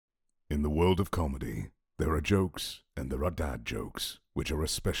In the world of comedy, there are jokes and there are dad jokes, which are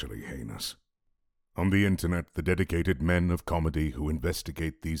especially heinous. On the internet, the dedicated men of comedy who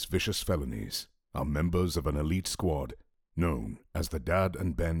investigate these vicious felonies are members of an elite squad known as the Dad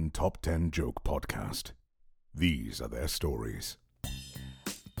and Ben Top 10 Joke Podcast. These are their stories.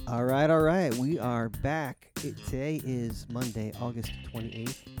 All right. We are back. Today is Monday, August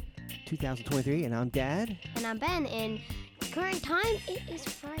 28th, 2023, and I'm Dad. And I'm Ben, and current time, it is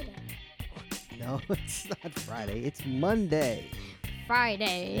Friday. No, it's not Friday. It's Monday.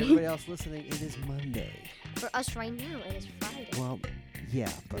 Friday. Everybody else listening, it is Monday. For us right now, it is Friday. Well,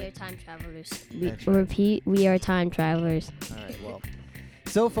 yeah, we are but... time travelers. That's right. Repeat, we are time travelers. All right, well.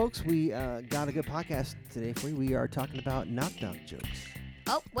 So, folks, we got a good podcast today for you. We are talking about knock-knock jokes.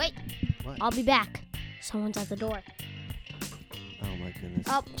 Oh, wait. What? I'll be back. Someone's at the door. Oh, my goodness.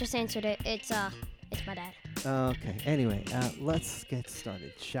 Oh, just answered it. It's my dad. Okay, anyway, let's get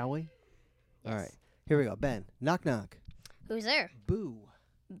started, shall we? Yes. All right, here we go. Ben, knock-knock. Who's there? Boo.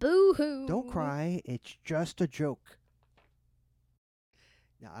 Boo-hoo. Don't cry. It's just a joke.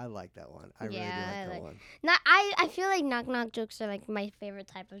 Now, I like that one. I really do like that one. I feel like knock-knock jokes are like my favorite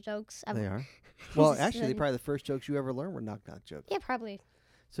type of jokes. They are? Well, actually, probably the first jokes you ever learned were knock-knock jokes. Yeah, probably.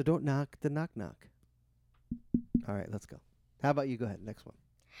 So don't knock the knock-knock. All right, let's go. How about you go ahead? Next one.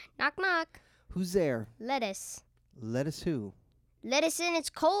 Knock-knock. Who's there? Lettuce. Lettuce who? Let us in.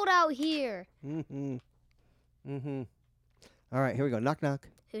 It's cold out here. Mm-hmm. All right, here we go. Knock-knock.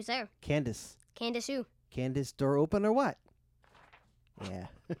 Who's there? Candace. Candace who? Candace, door open or what? Yeah.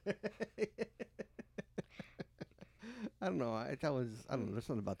 I don't know. I don't know. There's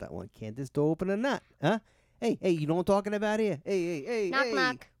something about that one. Candace, door open or not? Huh? Hey, you know what I'm talking about here? Hey. Knock,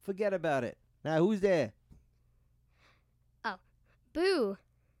 knock. Forget about it. Now, who's there? Boo.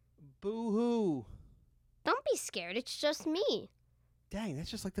 Boo-hoo. Don't be scared. It's just me. Dang,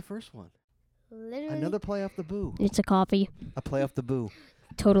 that's just like the first one. Literally. Another play off the boo. It's a copy. A play off the boo.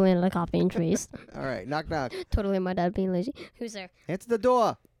 Totally another copy and trace. All right, knock, knock. Totally my dad being lazy. Who's there? Answer the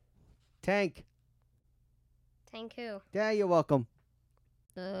door. Tank. Tank who? Yeah, you're welcome.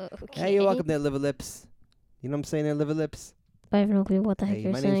 Okay. Hey, you're welcome there, liver lips. You know what I'm saying there, liver lips? I have no clue what the heck Hey,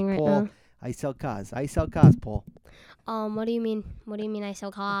 you're my saying name's right Paul. now. I sell cars. Paul. What do you mean? What do you mean I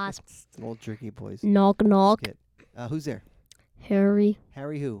sell cars? It's an old tricky boys. Knock, knock. skit. Who's there? Harry.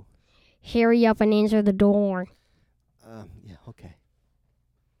 Harry who? Hurry up and answer the door. Yeah, okay.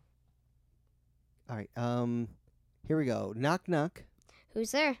 All right, here we go. Knock, knock.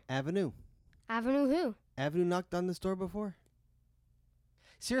 Who's there? Avenue. Avenue who? Avenue knocked on this door before?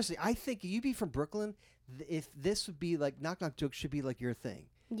 Seriously, I think you be from Brooklyn, if this would be like, knock, knock jokes should be like your thing.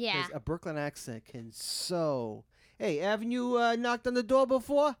 Yeah. 'Cause a Brooklyn accent can so... Hey, haven't you knocked on the door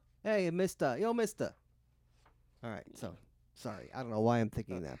before? Hey, mister. Yo, mister. All right, so, sorry. I don't know why I'm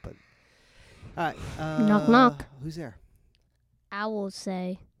thinking that, but... All right. Knock, knock. Who's there? Owls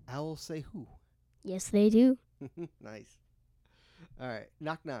say. Owls say who? Yes, they do. Nice. All right.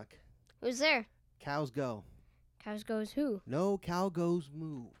 Knock, knock. Who's there? Cows go. Cows goes who? No cow goes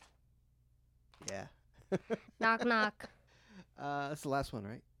moo. Yeah. Knock, knock. That's the last one,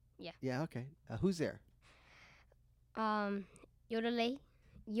 right? Yeah. Yeah, okay. Who's there? Yoda lady.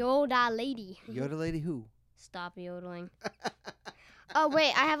 Yoda lady who? Stop yodeling. Oh,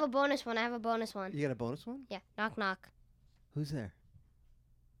 wait. I have a bonus one. You got a bonus one? Yeah. Knock, knock. Who's there?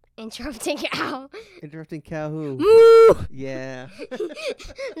 Interrupting cow. Interrupting cow who? Moo! Yeah.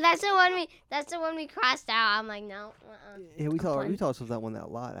 That's the one we crossed out. I'm like, no. Yeah, we tell fine. ourselves that one a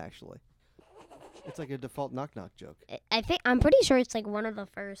lot, actually. It's like a default knock-knock joke. I'm pretty sure it's like one of the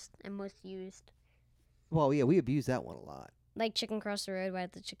first and most used. Well, yeah, we abuse that one a lot. Like chicken cross the road,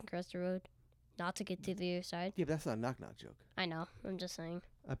 right? The chicken cross the road. Not to get to the other side. Yeah, but that's not a knock-knock joke. I know. I'm just saying.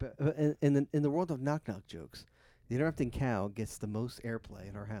 I bet, in the world of knock-knock jokes, the interrupting cow gets the most airplay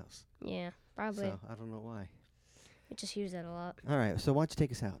in our house. Yeah, probably. So, I don't know why. We just use that a lot. All right, so why don't you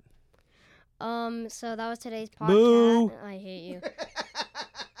take us out? So that was today's podcast. Boo! I hate you.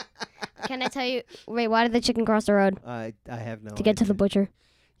 Can I tell you? Wait, why did the chicken cross the road? I have no To get to the idea. butcher.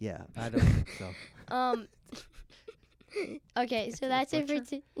 Yeah, I don't think so. Okay, so that's it for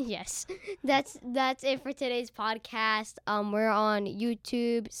yes. That's it for today's podcast. We're on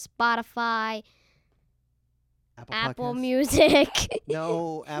YouTube, Spotify, Apple Podcasts? Music.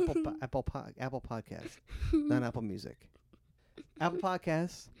 No, Apple Podcast, not Apple Music. Apple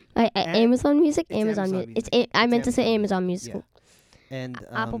Podcasts Amazon Music. It's Amazon Amazon Music. Music. I meant to say Amazon Amazon Music, Music. and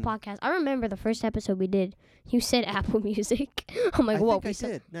Apple Podcast. I remember the first episode we did. You said Apple Music. I'm like, I what? think I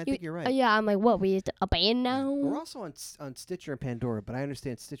did. No, I think you're right. Yeah, I'm like, what? We a band now? We're also on Stitcher and Pandora, but I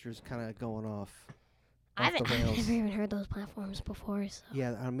understand Stitcher's kind of going off. I off the haven't, I've rails. never even heard those platforms before. So.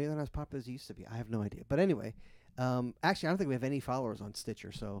 Yeah, maybe they're not as popular as they used to be. I have no idea. But anyway, actually, I don't think we have any followers on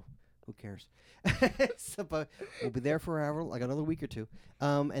Stitcher, so who cares? So, but we'll be there forever, like another week or two.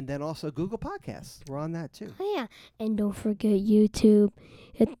 And then also Google Podcasts. We're on that too. Oh, yeah. And don't forget YouTube.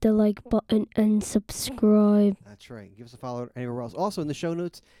 Hit the like button and subscribe. That's right. Give us a follow anywhere else. Also, in the show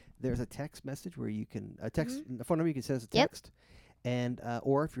notes, there's a text message where you can a phone number. You can send us a Yep. text, and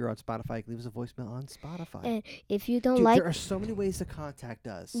or if you're on Spotify, you can leave us a voicemail on Spotify. And if you don't Dude, like, there are so many ways to contact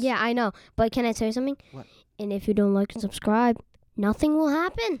us. yeah, I know. But can I tell you something? What? And if you don't like and subscribe, nothing will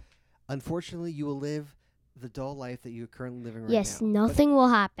happen. Unfortunately, you will live the dull life that you're currently living right Yes, now. nothing will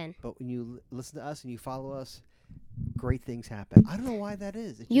happen. But when you listen to us and you follow us, great things happen. I don't know why that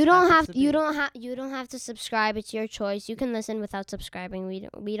is. It You just don't happens have to you be. don't have to subscribe. It's your choice. You can listen without subscribing.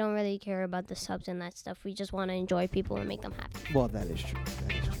 We don't really care about the subs and that stuff. We just want to enjoy people and make them happy. Well, that is true.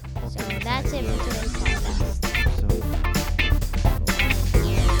 That is true. So that's it for today's podcast. So